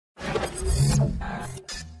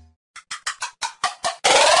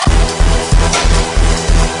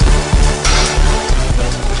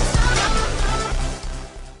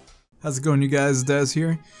How's it going, you guys? Daz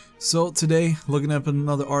here. So today, looking up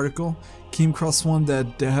another article, came across one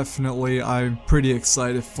that definitely I'm pretty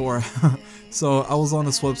excited for. So I was on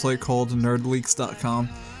this website called nerdleaks.com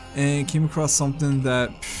and came across something that,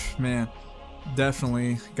 man,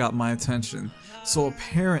 definitely got my attention. So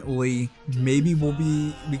apparently, maybe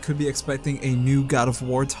we could be expecting a new God of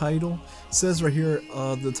War title. It says right here,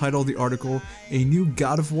 the title of the article, a new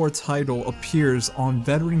God of War title appears on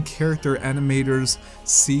veteran character animator's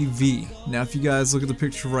CV. Now if you guys look at the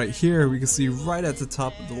picture right here, we can see right at the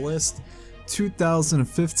top of the list,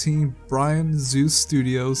 2015 Brian Zeus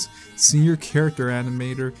Studios senior character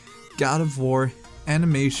animator, God of War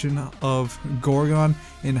animation of Gorgon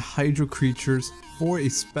and Hydra creatures for a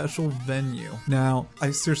special venue. Now,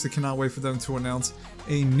 I seriously cannot wait for them to announce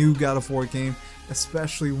a new God of War game,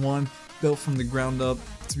 especially one built from the ground up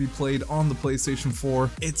to be played on the PlayStation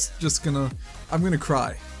 4. It's just I'm gonna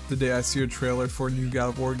cry the day I see a trailer for a new God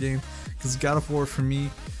of War game, because God of War for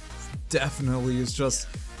me definitely is just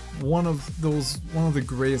one of the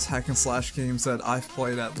greatest hack and slash games that I've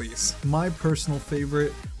played. At least my personal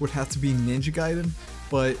favorite would have to be Ninja Gaiden,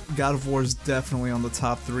 but God of War is definitely on the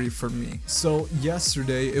top 3 for me. So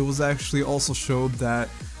yesterday it was actually also showed that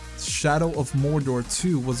Shadow of Mordor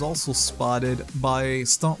 2 was also spotted by a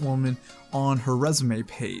stunt woman on her resume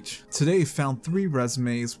page. Today found 3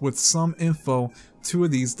 resumes with some info. 2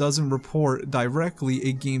 of these doesn't report directly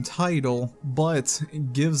a game title, but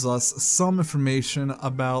gives us some information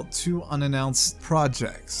about 2 unannounced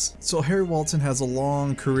projects. So Harry Walton has a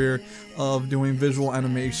long career of doing visual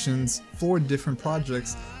animations for different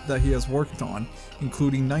projects that he has worked on,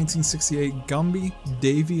 including 1968 Gumby,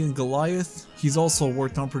 Davy and Goliath. He's also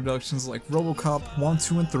worked on productions like RoboCop 1,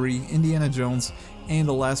 2, and 3, Indiana Jones, and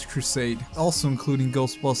The Last Crusade, also including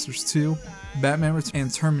Ghostbusters 2, Batman Returns,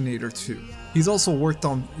 and Terminator 2. He's also worked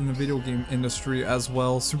on in the video game industry as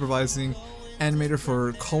well, supervising animator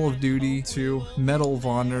for Call of Duty 2, Medal of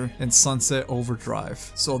Honor, and Sunset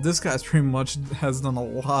Overdrive. So this guy's pretty much has done a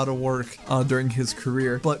lot of work during his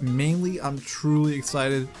career, but mainly I'm truly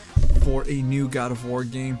excited for a new God of War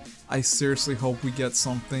game. I seriously hope we get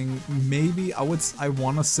something. Maybe I want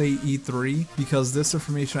to say E3, because this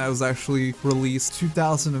information was actually released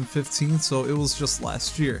 2015, so it was just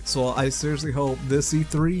last year. So I seriously hope this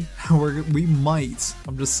E3 we might,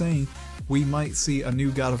 I'm just saying, we might see a new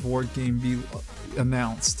God of War game be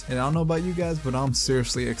announced. And I don't know about you guys, but I'm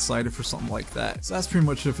seriously excited for something like that. So that's pretty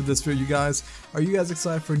much it for this video, you guys. Are you guys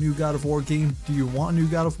excited for a new God of War game? Do you want a new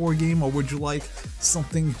God of War game, or would you like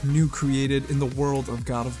something new created in the world of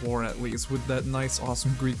God of War, at least with that nice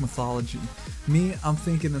awesome Greek mythology? Me, I'm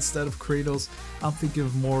thinking instead of Kratos, I'm thinking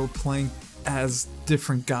of more playing as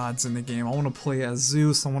different gods in the game. I want to play as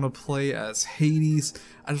Zeus, I want to play as Hades.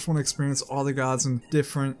 I just want to experience all the gods in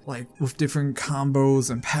different, with different combos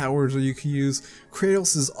and powers that you can use.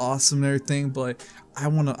 Kratos is awesome and everything, but I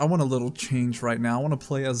want a little change right now. I want to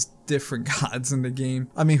play as different gods in the game.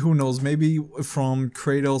 I mean, who knows, maybe from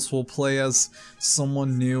Kratos we'll play as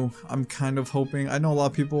someone new. I'm kind of hoping. I know a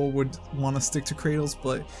lot of people would want to stick to Kratos,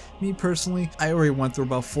 but me personally, I already went through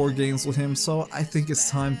about 4 games with him, so I think it's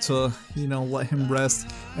time to, let him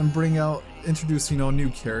rest and introduce, a new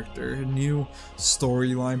character, a new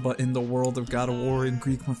storyline, but in the world of God of War and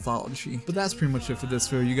Greek mythology. But that's pretty much it for this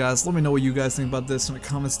video, you guys. Let me know what you guys think about this in the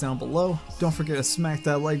comments down below. Don't forget to smack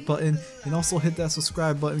that like button and also hit that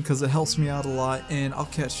subscribe button, because it helps me out a lot. And I'll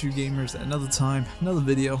catch you gamers at another time, another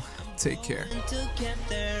video. Take care.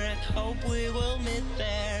 Together and hope we will meet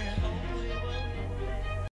there.